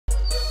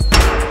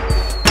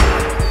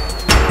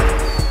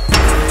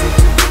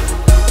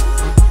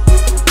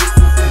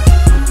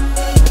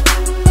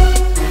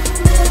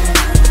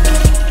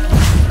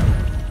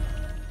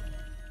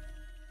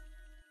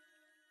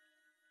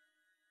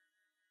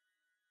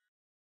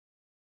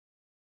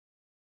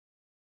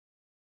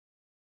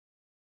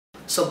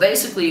So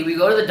basically, we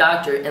go to the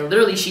doctor, and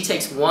literally she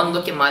takes one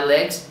look at my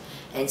legs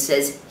and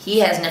says, he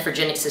has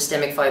nephrogenic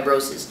systemic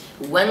fibrosis.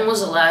 When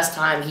was the last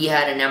time he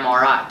had an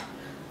MRI?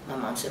 My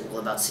mom said, well,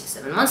 about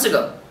 6-7 months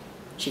ago.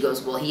 She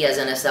goes, well, he has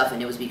NSF,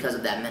 and it was because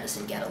of that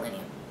medicine,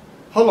 gadolinium.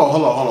 Hold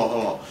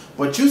on.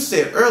 But you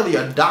said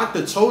earlier a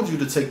doctor told you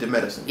to take the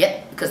medicine.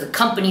 Yeah, because the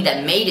company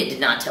that made it did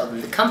not tell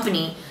them. The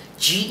company,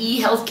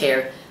 GE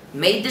Healthcare,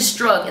 made this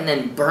drug and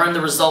then burned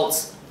the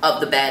results of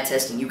the bad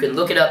testing. You can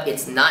look it up.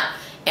 It's not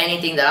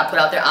anything that I put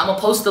out there. I'm going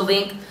to post the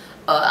link.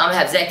 I'm going to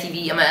have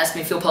ZackTV. I'm going to ask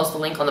me if he'll post the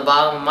link on the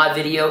bottom of my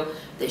video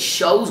that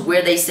shows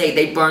where they say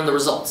they burned the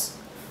results.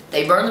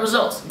 They burned the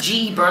results.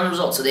 GE burned the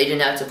results, so they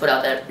didn't have to put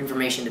out that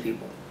information to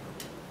people.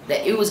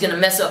 That it was going to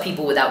mess up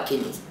people without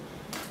kidneys.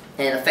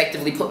 And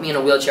effectively put me in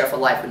a wheelchair for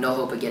life with no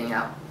hope of getting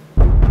out.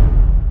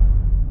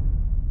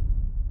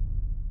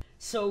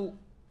 So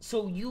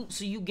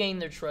you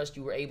gained their trust.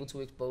 You were able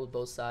to expose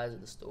both sides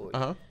of the story.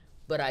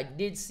 But I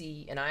did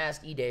see, and I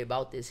asked Edai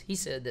about this. He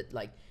said that,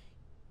 like,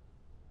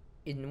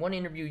 in one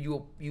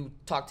interview, you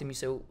talked to me.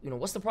 So, you know,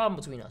 what's the problem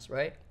between us,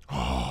 right?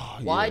 Oh,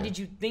 why did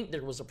you think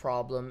there was a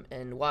problem,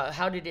 and why?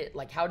 How did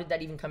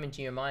that even come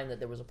into your mind that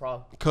there was a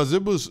problem? Because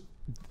it was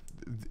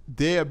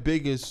their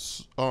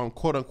biggest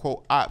quote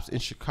unquote ops in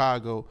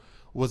Chicago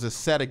was a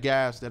set of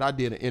guys that I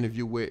did an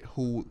interview with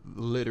who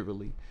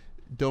literally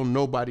don't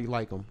nobody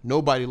like them.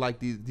 Nobody like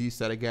these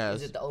set of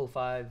guys. Is it the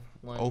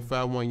 051?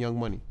 051 Young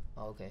Money.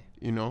 Oh, okay.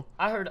 You know?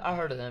 I heard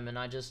of them, and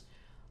I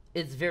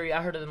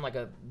heard of them like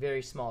a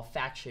very small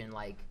faction.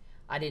 Like,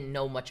 I didn't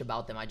know much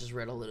about them. I just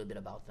read a little bit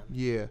about them.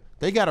 Yeah.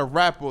 They got a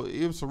rapper.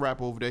 It was a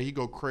rapper over there. He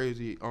go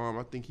crazy.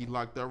 I think he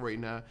locked up right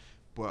now.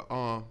 But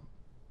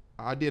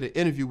I did an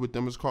interview with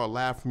them. It's called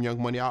Live from Young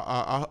Money.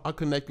 I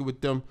connected with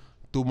them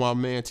through my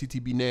man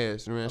TTB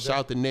Naz. Man, shout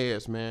out to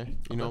Naz, man.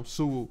 You know,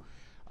 so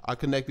I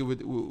connected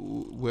with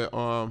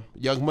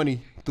Young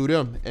Money through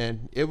them,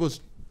 and it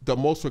was the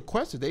most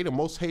requested. They the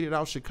most hated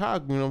out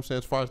Chicago. You know what I'm saying,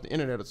 as far as the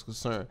internet is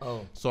concerned.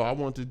 So I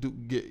wanted to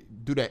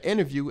do that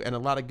interview, and a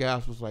lot of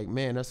guys was like,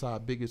 "Man, that's our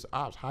biggest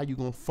ops. How you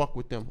gonna fuck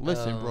with them?"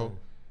 Listen, bro.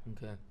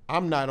 Okay.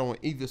 I'm not on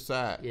either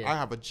side. Yeah. I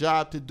have a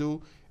job to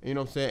do. You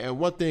know what I'm saying? And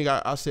one thing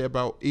I say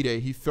about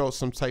Edai, he felt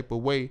some type of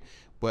way,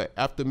 but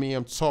after me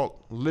and him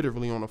talk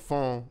literally on the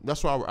phone,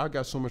 that's why I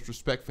got so much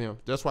respect for him.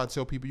 That's why I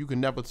tell people you can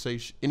never say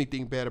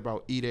anything bad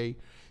about Edai,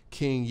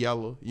 King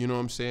Yella, you know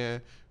what I'm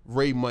saying?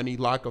 Ray Money,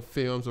 Locker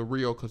Films, or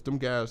Real, because them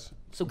guys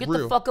So get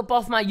real. the fuck up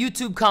off my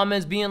YouTube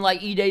comments being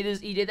like, Edai this,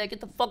 Edai that. Get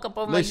the fuck up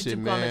off my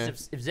YouTube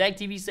comments. If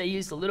ZackTV say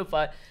he's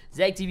solidified,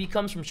 ZackTV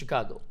comes from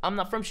Chicago. I'm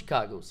not from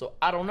Chicago, so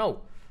I don't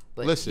know.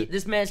 But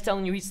this man's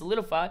telling you he's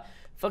solidified.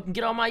 Fucking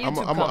get on my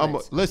YouTube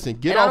comments. Listen,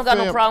 get and off. I don't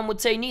got no problem with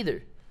Tay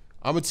neither.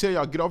 I'm gonna tell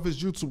y'all, get off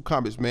his YouTube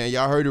comments, man.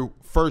 Y'all heard it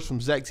first from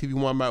ZackTV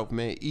One Mouth,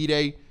 man.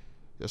 Edai,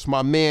 that's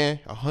my man.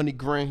 100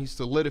 grand. He's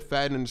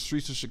solidified in the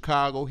streets of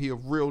Chicago. He a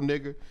real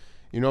nigga.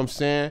 You know what I'm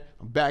saying?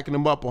 I'm backing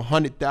him up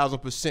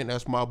 100,000%.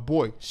 That's my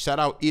boy. Shout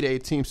out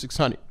Edai Team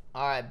 600.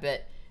 All right,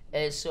 bet.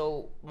 And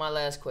so my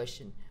last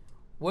question: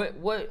 what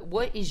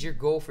is your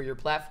goal for your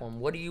platform?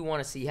 What do you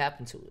want to see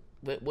happen to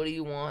it? What do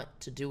you want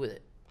to do with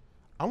it?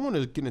 I want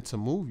to get into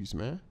movies,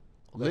 man.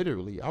 Okay.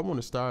 Literally, I want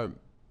to start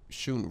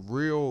shooting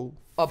real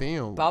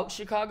film about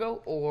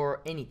Chicago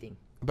or anything.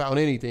 About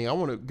anything. I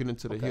want to get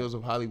into the hills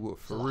of Hollywood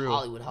for real.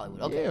 Hollywood.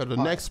 Okay. Yeah, the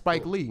next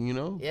Spike Lee. You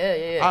know.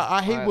 Yeah.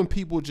 I hate when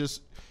people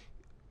just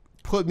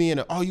put me in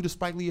a, oh, you the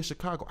Spike Lee of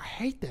Chicago. I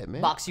hate that,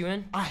 man. Box you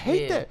in? I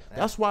hate that.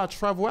 That's why I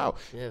travel out.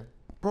 Yeah.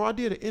 Bro, I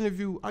did an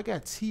interview. I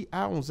got T.I.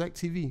 on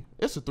ZackTV.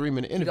 It's a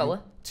 3-minute interview. You got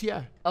what?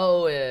 T.I.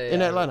 Oh, yeah.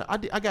 In Atlanta. I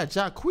got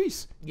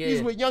Jacquees. Yeah.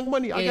 He's with Young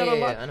Money. I got a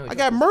lot. I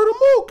got Jacquees. Murder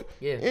Mook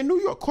Yeah. in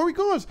New York. Corey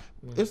Guns.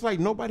 It's like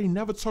nobody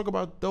never talk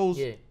about those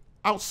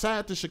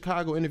outside the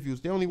Chicago interviews.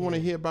 They only want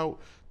to hear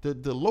about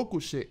the local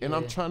shit. And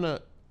I'm trying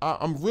to,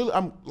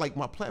 I'm like,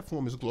 my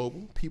platform is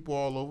global. People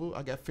all over.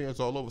 I got fans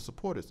all over,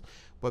 supporters.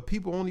 But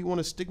people only want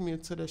to stick me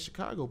into that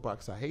Chicago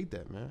box. I hate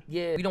that, man.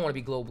 Yeah, we don't want to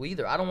be global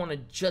either. I don't want to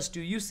just do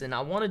Houston.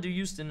 I want to do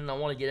Houston, and I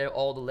want to get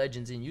all the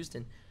legends in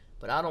Houston.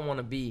 But I don't want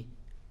to be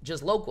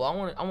just local. I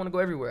want to go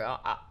everywhere.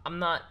 I'm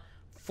not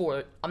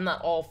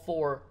all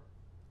for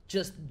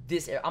just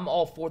this. I'm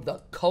all for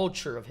the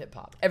culture of hip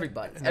hop.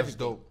 Everybody, everything.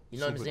 Dope. You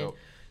know what I'm saying? Dope.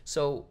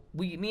 So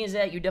me and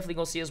Zack, you definitely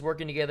gonna see us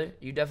working together.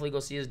 You definitely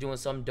gonna see us doing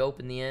something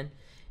dope in the end.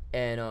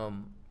 And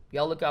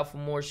y'all look out for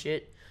more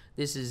shit.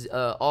 This is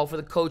All for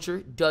the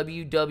Culture,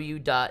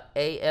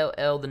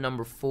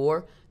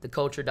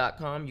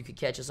 www.all4theculture.com. You can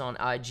catch us on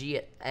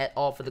IG at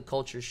All for the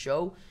Culture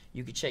Show.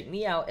 You can check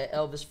me out at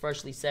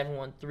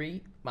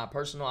ElvisFreshly713, my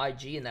personal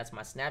IG, and that's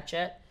my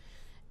Snapchat.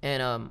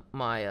 And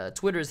my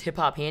Twitter is Hip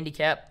Hop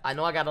Handicap. I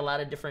know I got a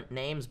lot of different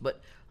names, but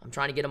I'm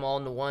trying to get them all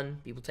into one.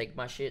 People take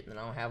my shit, and then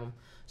I don't have them.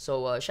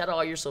 So shout out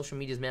all your social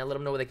medias, man. Let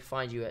them know where they can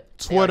find you at.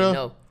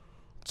 Twitter,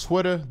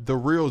 the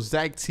real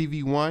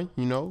ZackTV1.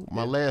 You know,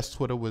 my last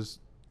Twitter was,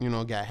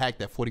 got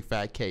hacked at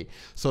 45K.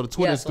 So the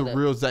Twitter is the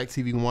real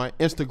ZackTV1.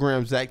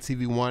 Instagram,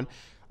 ZackTV1.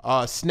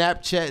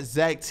 Snapchat,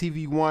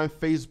 ZackTV1,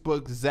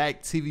 Facebook,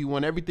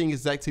 ZackTV1. Everything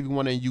is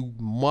ZackTV1, and you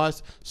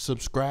must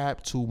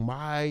subscribe to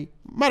my...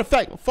 Matter of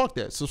fact, fuck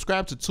that.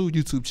 Subscribe to 2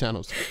 YouTube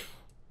channels.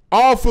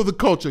 All for the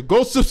culture.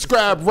 Go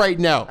subscribe right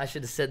now. I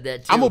should have said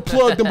that too. I'm going to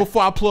plug them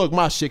before I plug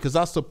my shit because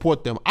I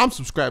support them. I'm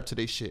subscribed to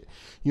their shit.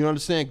 You know what I'm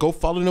saying? Go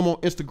follow them on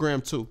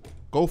Instagram too.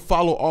 Go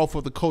follow All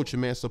for the Culture,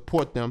 man.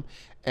 Support them.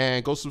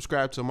 And go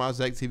subscribe to my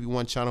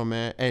ZackTV1 channel,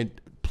 man. And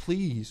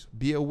please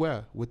be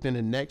aware, within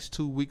the next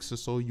 2 weeks or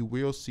so, you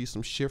will see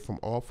some shit from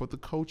All for the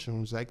Culture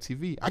on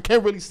ZackTV. I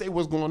can't really say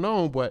what's going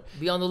on, but...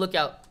 Be on the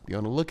lookout. Be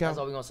on the lookout. That's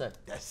all we're going to say.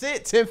 That's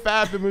it.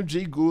 10-5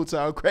 MMG, Good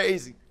Town,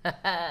 crazy.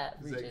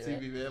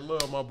 ZackTV, man.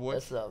 Love, my boy.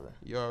 What's up, man?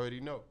 You already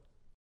know.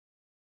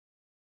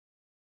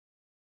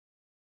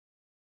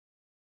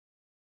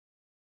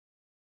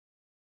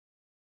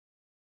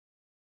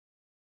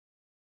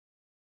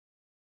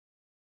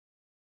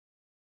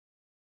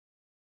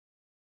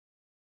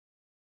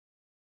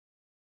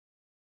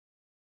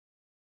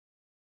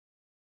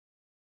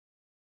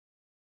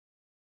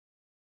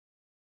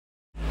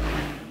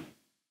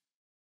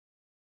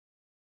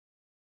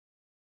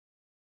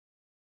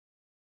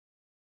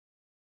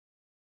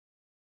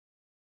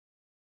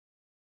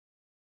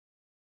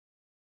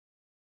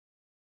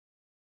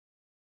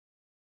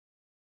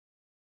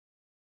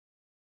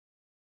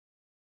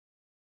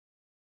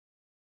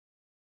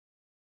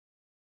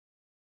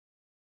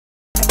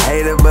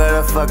 Hate her, but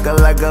I fuck her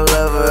like a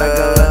lover.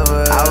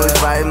 I was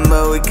fighting,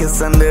 but we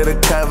kiss under the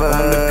cover.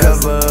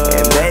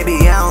 And baby,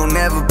 I don't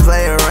ever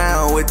play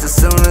around with you.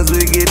 Soon as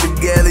we get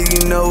together,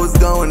 you know what's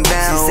going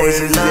down. She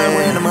say she love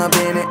when I'm up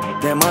in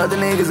it. Them other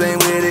niggas ain't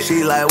with it.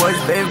 She like, what's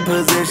your favorite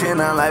position?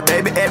 I'm like,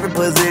 baby, every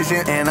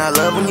position. And I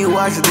love when you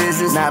wash the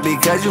dishes. Not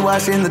because you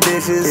washing the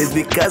dishes. It's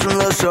because them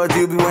little shorts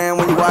you be wearing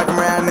when you walking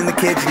around in the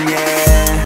kitchen, yeah.